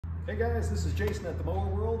Hey guys, this is Jason at the Mower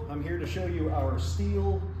World. I'm here to show you our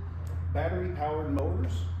Stihl battery-powered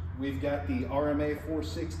mowers. We've got the RMA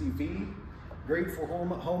 460V, great for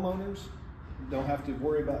homeowners. Don't have to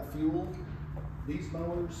worry about fuel. These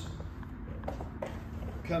mowers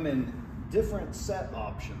come in different set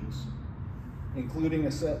options, including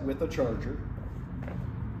a set with a charger.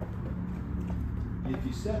 If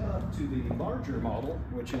you step up to the larger model,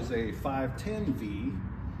 which is a 510V,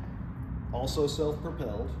 also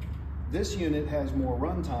self-propelled, this unit has more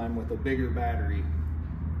runtime with a bigger battery.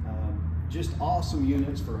 Just awesome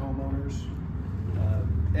units for homeowners.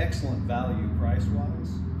 Excellent value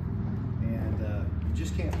price-wise, and you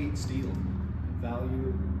just can't beat Stihl.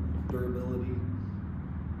 Value, durability.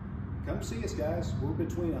 Come see us, guys. We're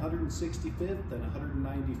between 165th and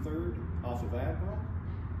 193rd off of Admiral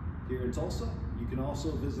here in Tulsa. You can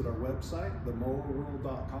also visit our website,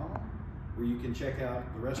 themowerworld.com, where you can check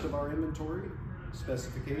out the rest of our inventory,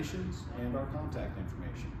 specifications, and our contact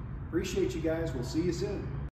information. Appreciate you guys. We'll see you soon.